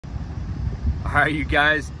All right, you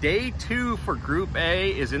guys, day 2 for Group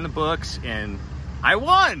A is in the books, and I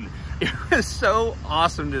won. It was so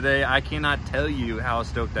awesome today. I cannot tell you how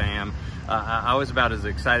stoked I am. I was about as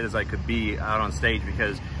excited as I could be out on stage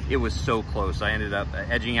because it was so close. I ended up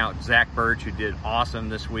edging out Zach Birch, who did awesome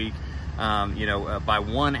this week, by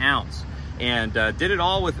 1 ounce. And did it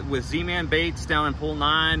all with Z-Man baits down in pool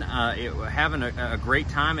 9, having a great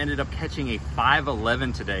time. Ended up catching a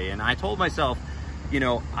 5.11 today. And I told myself,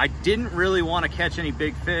 I didn't really want to catch any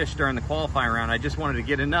big fish during the qualifying round. I just wanted to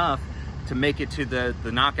get enough to make it to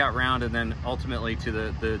the knockout round and then ultimately to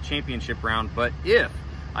the championship round. But if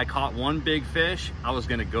I caught one big fish, I was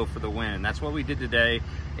going to go for the win. That's what we did today.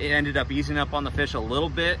 It ended up easing up on the fish a little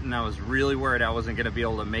bit, and I was really worried I wasn't going to be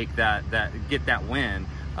able to make get that win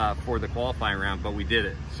for the qualifying round, but we did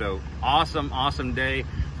it. So awesome day.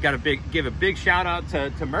 Got to give a big shout out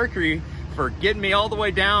to Mercury for getting me all the way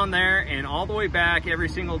down there and all the way back every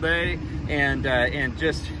single day. And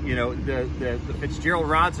just, the Fitzgerald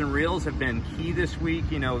rods and reels have been key this week.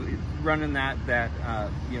 Running that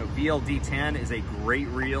VLD 10 is a great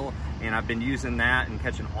reel, and I've been using that and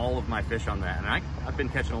catching all of my fish on that. And I've been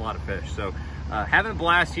catching a lot of fish. So having a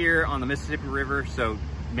blast here on the Mississippi River. So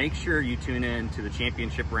make sure you tune in to the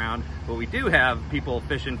championship round. But we do have people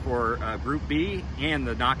fishing for Group B and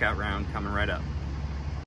the knockout round coming right up.